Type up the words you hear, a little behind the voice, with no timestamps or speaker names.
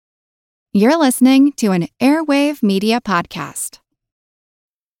You're listening to an Airwave Media Podcast.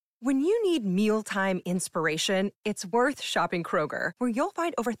 When you need mealtime inspiration, it's worth shopping Kroger, where you'll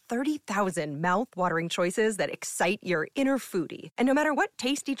find over 30,000 mouth-watering choices that excite your inner foodie. And no matter what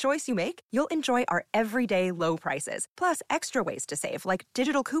tasty choice you make, you'll enjoy our everyday low prices, plus extra ways to save, like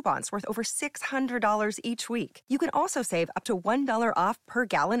digital coupons worth over $600 each week. You can also save up to $1 off per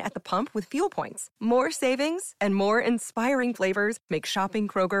gallon at the pump with fuel points. More savings and more inspiring flavors make shopping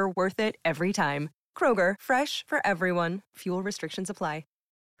Kroger worth it every time. Kroger, fresh for everyone. Fuel restrictions apply.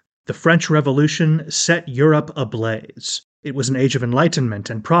 The French Revolution set Europe ablaze. It was an age of enlightenment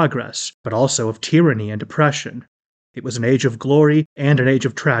and progress, but also of tyranny and oppression. It was an age of glory and an age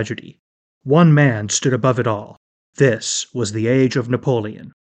of tragedy. One man stood above it all. This was the Age of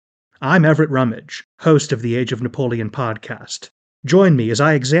Napoleon. I'm Everett Rummage, host of the Age of Napoleon podcast. Join me as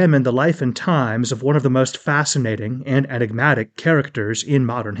I examine the life and times of one of the most fascinating and enigmatic characters in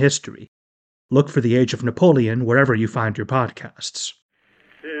modern history. Look for the Age of Napoleon wherever you find your podcasts.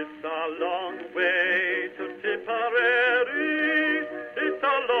 It's a long way to Tipperary, it's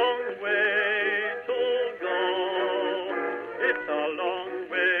a long way to go. It's a long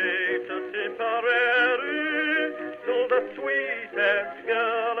way to Tipperary, to the sweetest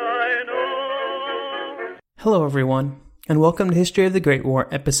girl I know. Hello everyone, and welcome to History of the Great War,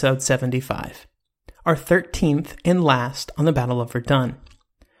 episode 75, our 13th and last on the Battle of Verdun.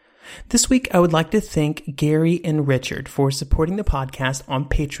 This week, I would like to thank Gary and Richard for supporting the podcast on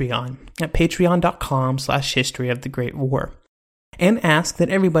Patreon at patreon.com/history of the Great War, and ask that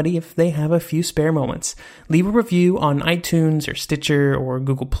everybody, if they have a few spare moments, leave a review on iTunes or Stitcher or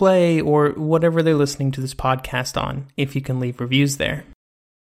Google Play or whatever they're listening to this podcast on, if you can leave reviews there.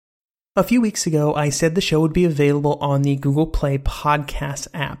 A few weeks ago, I said the show would be available on the Google Play Podcast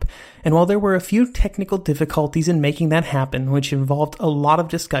app, and while there were a few technical difficulties in making that happen, which involved a lot of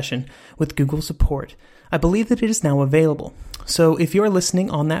discussion with Google support, I believe that it is now available. So if you're listening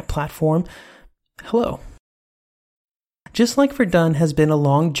on that platform, hello. Just like Verdun has been a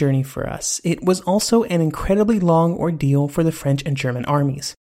long journey for us, it was also an incredibly long ordeal for the French and German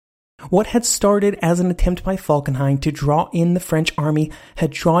armies. What had started as an attempt by Falkenhayn to draw in the French army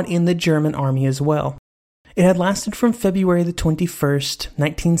had drawn in the German army as well. It had lasted from February the 21st,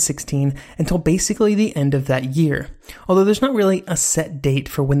 1916, until basically the end of that year, although there's not really a set date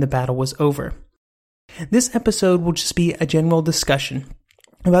for when the battle was over. This episode will just be a general discussion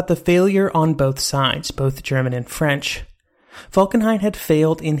about the failure on both sides, both German and French. Falkenhayn had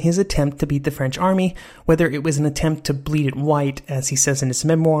failed in his attempt to beat the French army, whether it was an attempt to bleed it white, as he says in his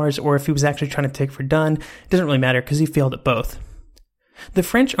memoirs, or if he was actually trying to take Verdun. It doesn't really matter because he failed at both. The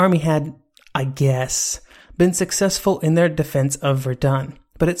French army had, I guess, been successful in their defense of Verdun,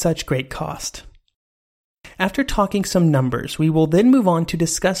 but at such great cost. After talking some numbers, we will then move on to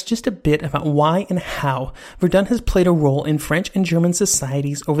discuss just a bit about why and how Verdun has played a role in French and German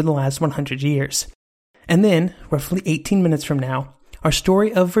societies over the last 100 years. And then, roughly 18 minutes from now, our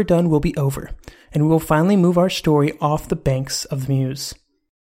story of Verdun will be over, and we will finally move our story off the banks of the Meuse.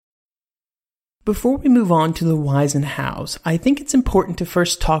 Before we move on to the whys and hows, I think it's important to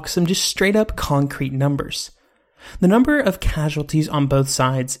first talk some just straight up concrete numbers. The number of casualties on both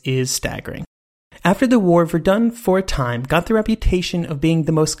sides is staggering. After the war, Verdun, for a time, got the reputation of being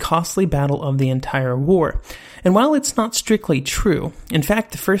the most costly battle of the entire war. And while it's not strictly true, in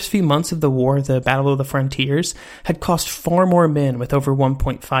fact, the first few months of the war, the Battle of the Frontiers, had cost far more men with over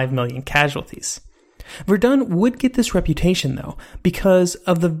 1.5 million casualties. Verdun would get this reputation, though, because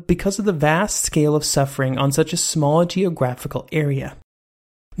of the vast scale of suffering on such a small geographical area.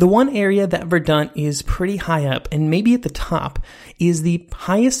 The one area that Verdun is pretty high up, and maybe at the top, is the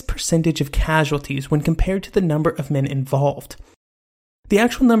highest percentage of casualties when compared to the number of men involved. The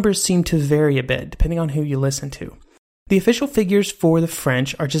actual numbers seem to vary a bit, depending on who you listen to. The official figures for the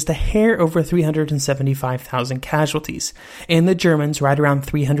French are just a hair over 375,000 casualties, and the Germans right around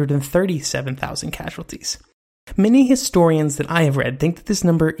 337,000 casualties. Many historians that I have read think that this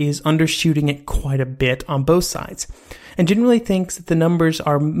number is undershooting it quite a bit on both sides, and generally thinks that the numbers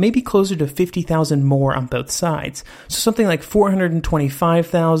are maybe closer to 50,000 more on both sides, so something like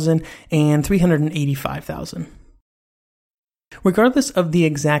 425,000 and 385,000. Regardless of the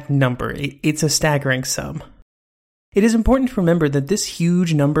exact number, it's a staggering sum. It is important to remember that this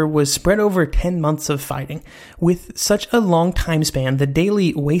huge number was spread over 10 months of fighting. With such a long time span, the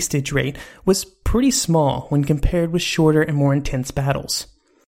daily wastage rate was pretty small when compared with shorter and more intense battles.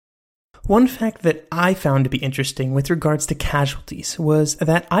 One fact that I found to be interesting with regards to casualties was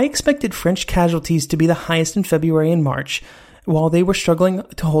that I expected French casualties to be the highest in February and March, while they were struggling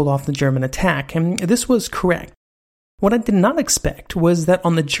to hold off the German attack, and this was correct. What I did not expect was that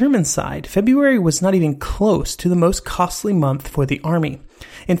on the German side, February was not even close to the most costly month for the army.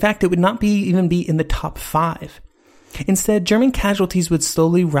 In fact, it would not even be in the top 5. Instead, German casualties would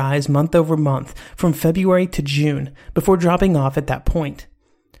slowly rise month over month from February to June before dropping off at that point.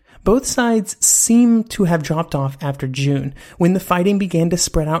 Both sides seem to have dropped off after June, when the fighting began to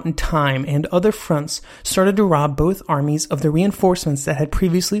spread out in time and other fronts started to rob both armies of the reinforcements that had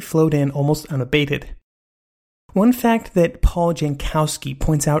previously flowed in almost unabated. One fact that Paul Jankowski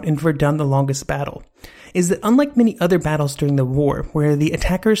points out in Verdun, the longest battle, is that unlike many other battles during the war, where the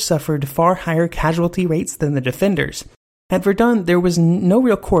attackers suffered far higher casualty rates than the defenders, at Verdun there was no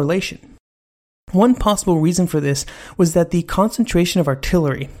real correlation. One possible reason for this was that the concentration of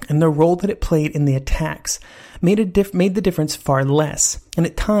artillery and the role that it played in the attacks made the difference far less, and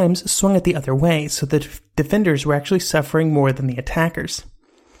at times swung it the other way, so the defenders were actually suffering more than the attackers.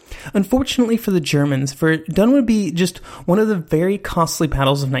 Unfortunately for the Germans, Verdun would be just one of the very costly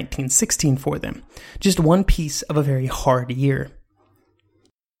battles of 1916 for them, just one piece of a very hard year.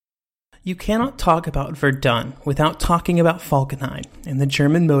 You cannot talk about Verdun without talking about Falkenhayn and the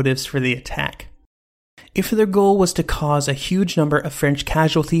German motives for the attack. If their goal was to cause a huge number of French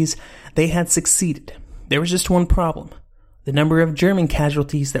casualties, they had succeeded. There was just one problem: the number of German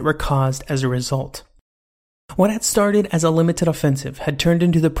casualties that were caused as a result. What had started as a limited offensive had turned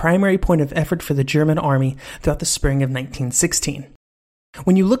into the primary point of effort for the German army throughout the spring of 1916.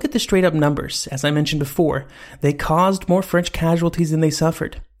 When you look at the straight-up numbers, as I mentioned before, they caused more French casualties than they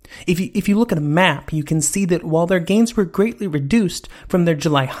suffered. If you look at a map, you can see that while their gains were greatly reduced from their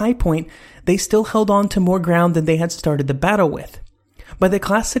July high point, they still held on to more ground than they had started the battle with. By the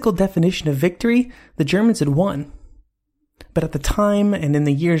classical definition of victory, the Germans had won. But at the time, and in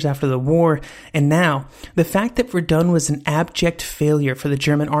the years after the war, and now, the fact that Verdun was an abject failure for the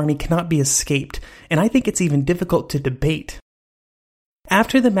German army cannot be escaped, and I think it's even difficult to debate.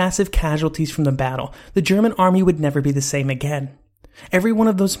 After the massive casualties from the battle, the German army would never be the same again. Every one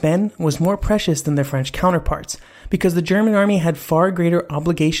of those men was more precious than their French counterparts, because the German army had far greater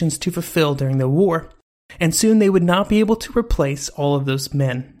obligations to fulfill during the war, and soon they would not be able to replace all of those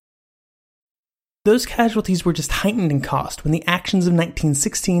men. Those casualties were just heightened in cost when the actions of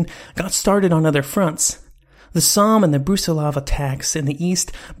 1916 got started on other fronts. The Somme and the Brusilov attacks in the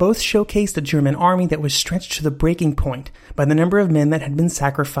east both showcased a German army that was stretched to the breaking point by the number of men that had been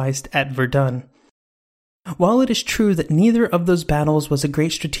sacrificed at Verdun. While it is true that neither of those battles was a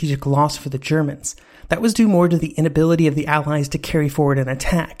great strategic loss for the Germans, that was due more to the inability of the Allies to carry forward an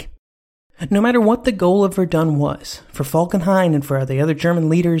attack. No matter what the goal of Verdun was, for Falkenhayn and for the other German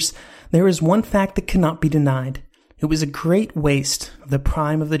leaders, there is one fact that cannot be denied. It was a great waste of the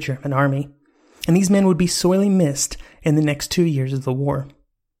prime of the German army, and these men would be sorely missed in the next 2 years of the war.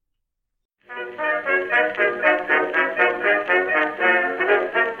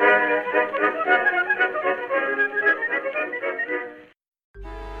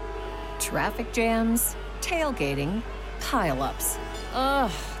 Traffic jams, tailgating, pile-ups.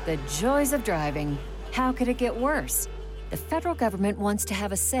 Ugh, the joys of driving. How could it get worse? The federal government wants to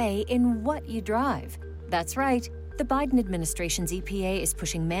have a say in what you drive. That's right. The Biden administration's EPA is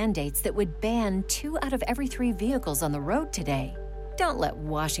pushing mandates that would ban 2 out of every 3 vehicles on the road today. Don't let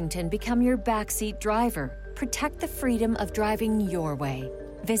Washington become your backseat driver. Protect the freedom of driving your way.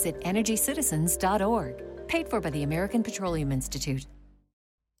 Visit EnergyCitizens.org. Paid for by the American Petroleum Institute.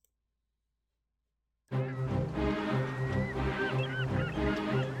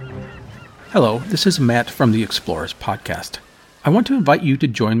 Hello, this is Matt from the Explorers Podcast. I want to invite you to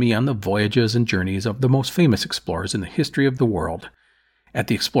join me on the voyages and journeys of the most famous explorers in the history of the world. At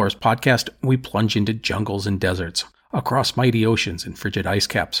the Explorers Podcast, we plunge into jungles and deserts, across mighty oceans and frigid ice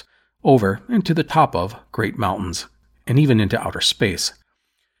caps, over and to the top of great mountains, and even into outer space.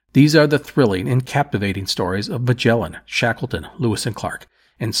 These are the thrilling and captivating stories of Magellan, Shackleton, Lewis and Clark,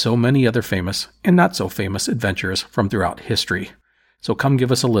 and so many other famous and not so famous adventurers from throughout history. So come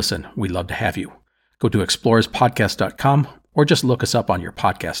give us a listen. We'd love to have you. Go to explorerspodcast.com or just look us up on your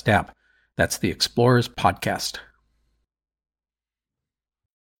podcast app. That's the Explorers Podcast.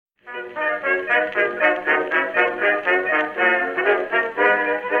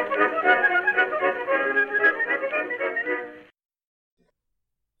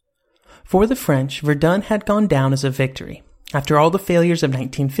 For the French, Verdun had gone down as a victory. After all the failures of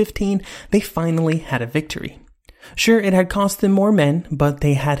 1915, they finally had a victory. Sure, it had cost them more men, but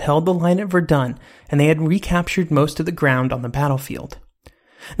they had held the line at Verdun, and they had recaptured most of the ground on the battlefield.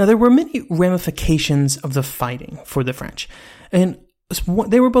 Now, there were many ramifications of the fighting for the French, and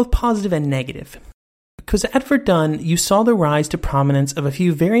they were both positive and negative. Because at Verdun, you saw the rise to prominence of a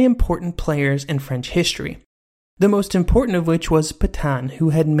few very important players in French history. the most important of which was Pétain, who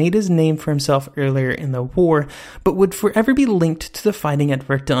had made his name for himself earlier in the war, but would forever be linked to the fighting at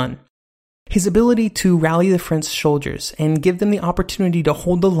Verdun. His ability to rally the French soldiers and give them the opportunity to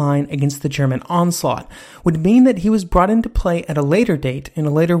hold the line against the German onslaught would mean that he was brought into play at a later date in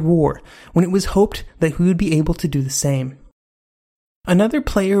a later war, when it was hoped that he would be able to do the same. Another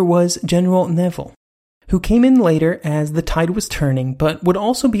player was General Nivelle, who came in later as the tide was turning, but would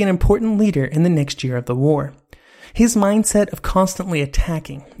also be an important leader in the next year of the war. His mindset of constantly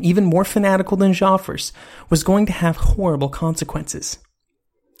attacking, even more fanatical than Joffre's, was going to have horrible consequences.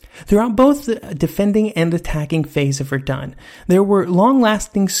 Throughout both the defending and attacking phase of Verdun, there were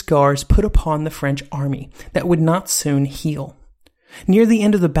long-lasting scars put upon the French army that would not soon heal. Near the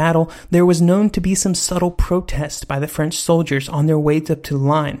end of the battle, there was known to be some subtle protest by the French soldiers on their way up to the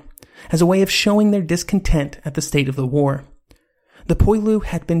line, as a way of showing their discontent at the state of the war. The poilus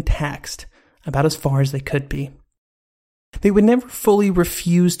had been taxed, about as far as they could be. They would never fully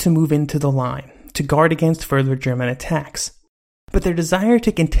refuse to move into the line, to guard against further German attacks. But their desire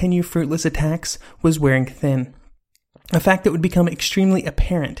to continue fruitless attacks was wearing thin, a fact that would become extremely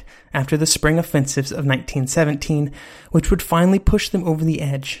apparent after the spring offensives of 1917, which would finally push them over the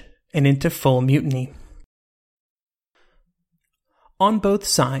edge and into full mutiny. On both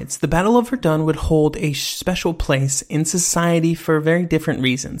sides, the Battle of Verdun would hold a special place in society for very different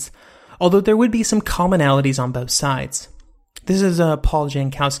reasons, although there would be some commonalities on both sides. This is Paul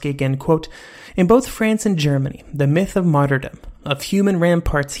Jankowski again, quote, "In both France and Germany, the myth of martyrdom, of human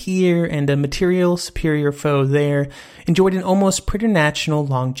ramparts here and a material superior foe there, enjoyed an almost preternatural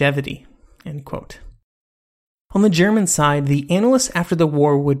longevity," end quote. On the German side, the analysts after the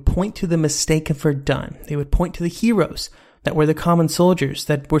war would point to the mistake of Verdun. They would point to the heroes that were the common soldiers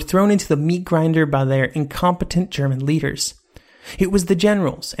that were thrown into the meat grinder by their incompetent German leaders. It was the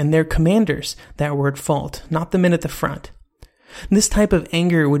generals and their commanders that were at fault, not the men at the front. This type of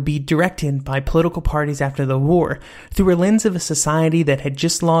anger would be directed by political parties after the war through a lens of a society that had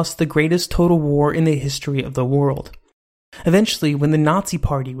just lost the greatest total war in the history of the world. Eventually, when the Nazi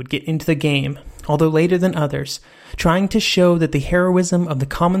Party would get into the game, although later than others, trying to show that the heroism of the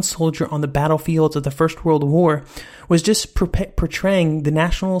common soldier on the battlefields of the First World War was just portraying the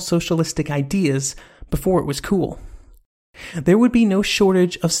National Socialistic ideas before it was cool. There would be no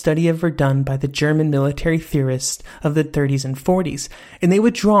shortage of study of Verdun by the German military theorists of the 30s and 40s, and they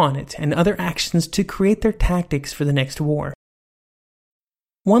would draw on it and other actions to create their tactics for the next war.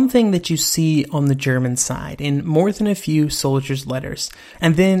 One thing that you see on the German side in more than a few soldiers' letters,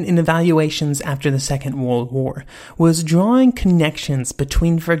 and then in evaluations after the Second World War, was drawing connections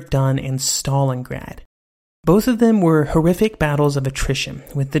between Verdun and Stalingrad. Both of them were horrific battles of attrition,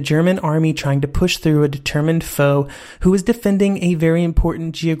 with the German army trying to push through a determined foe who was defending a very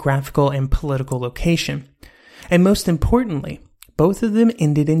important geographical and political location. And most importantly, both of them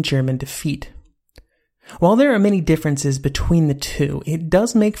ended in German defeat. While there are many differences between the two, it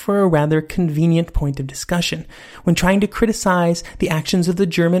does make for a rather convenient point of discussion when trying to criticize the actions of the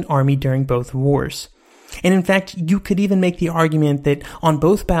German army during both wars. And in fact, you could even make the argument that on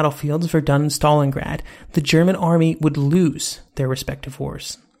both battlefields, Verdun and Stalingrad, the German army would lose their respective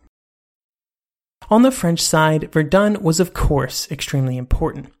wars. On the French side, Verdun was of course extremely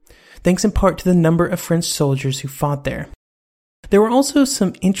important, thanks in part to the number of French soldiers who fought there. There were also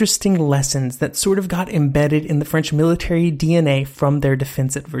some interesting lessons that sort of got embedded in the French military DNA from their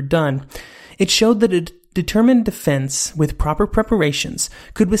defense at Verdun. It showed that a determined defense with proper preparations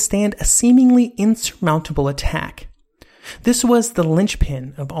could withstand a seemingly insurmountable attack. This was the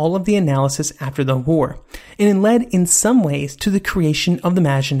linchpin of all of the analysis after the war, and it led in some ways to the creation of the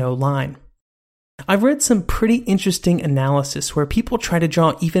Maginot Line. I've read some pretty interesting analysis where people try to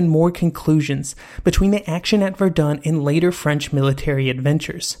draw even more conclusions between the action at Verdun and later French military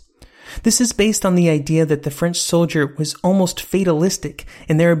adventures. This is based on the idea that the French soldier was almost fatalistic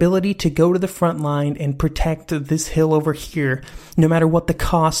in their ability to go to the front line and protect this hill over here, no matter what the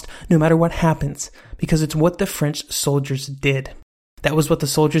cost, no matter what happens, because it's what the French soldiers did. That was what the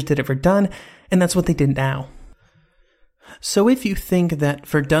soldiers did at Verdun, and that's what they did now. So if you think that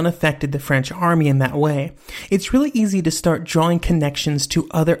Verdun affected the French army in that way, it's really easy to start drawing connections to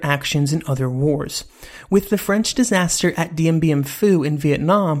other actions in other wars, with the French disaster at Dien Bien Phu in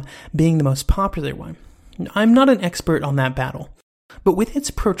Vietnam being the most popular one. I'm not an expert on that battle, but with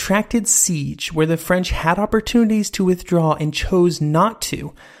its protracted siege where the French had opportunities to withdraw and chose not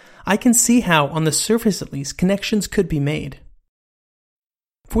to, I can see how, on the surface at least, connections could be made.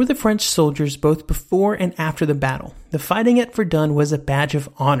 For the French soldiers both before and after the battle, the fighting at Verdun was a badge of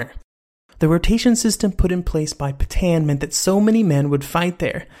honor. The rotation system put in place by Pétain meant that so many men would fight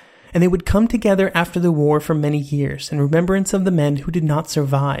there, and they would come together after the war for many years in remembrance of the men who did not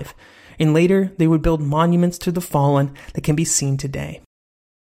survive, and later they would build monuments to the fallen that can be seen today.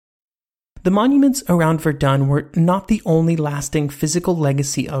 The monuments around Verdun were not the only lasting physical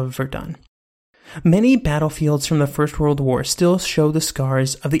legacy of Verdun. Many battlefields from the First World War still show the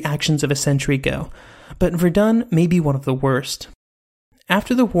scars of the actions of a century ago, but Verdun may be one of the worst.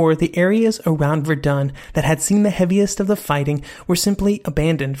 After the war, the areas around Verdun that had seen the heaviest of the fighting were simply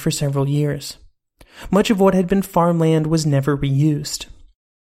abandoned for several years. Much of what had been farmland was never reused.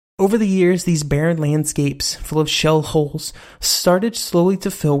 Over the years, these barren landscapes, full of shell holes, started slowly to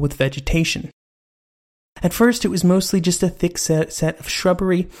fill with vegetation. At first, it was mostly just a thick set of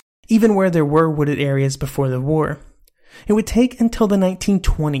shrubbery, even where there were wooded areas before the war. It would take until the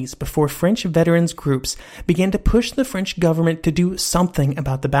 1920s before French veterans groups began to push the French government to do something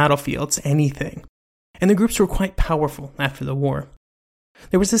about the battlefields, anything. And the groups were quite powerful after the war.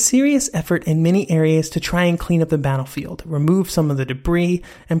 There was a serious effort in many areas to try and clean up the battlefield, remove some of the debris,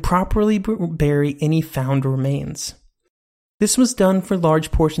 and properly bury any found remains. This was done for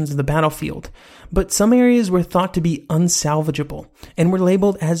large portions of the battlefield, but some areas were thought to be unsalvageable and were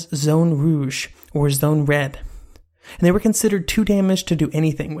labeled as Zone Rouge or Zone Red, and they were considered too damaged to do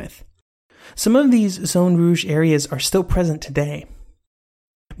anything with. Some of these Zone Rouge areas are still present today.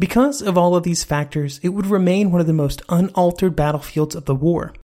 Because of all of these factors, it would remain one of the most unaltered battlefields of the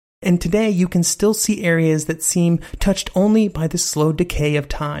war, and today you can still see areas that seem touched only by the slow decay of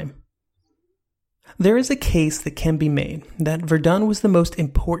time. There is a case that can be made that Verdun was the most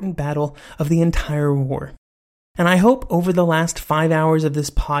important battle of the entire war. And I hope over the last 5 hours of this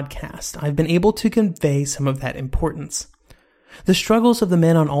podcast, I've been able to convey some of that importance. The struggles of the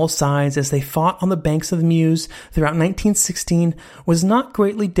men on all sides as they fought on the banks of the Meuse throughout 1916 was not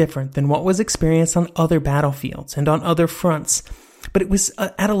greatly different than what was experienced on other battlefields and on other fronts, but it was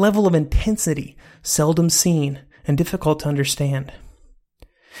at a level of intensity seldom seen and difficult to understand.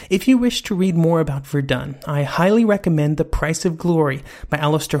 If you wish to read more about Verdun, I highly recommend The Price of Glory by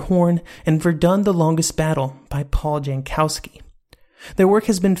Alistair Horn and Verdun the Longest Battle by Paul Jankowski. Their work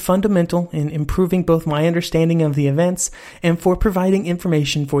has been fundamental in improving both my understanding of the events and for providing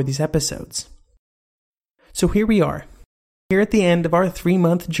information for these episodes. So here we are, here at the end of our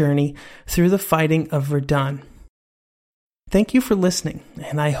 3-month journey through the fighting of Verdun. Thank you for listening,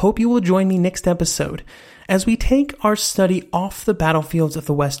 and I hope you will join me next episode as we take our study off the battlefields of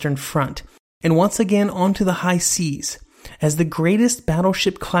the Western Front and once again onto the high seas as the greatest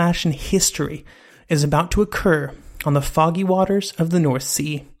battleship clash in history is about to occur on the foggy waters of the North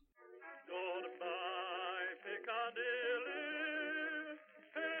Sea. Goodbye, Piccadilly.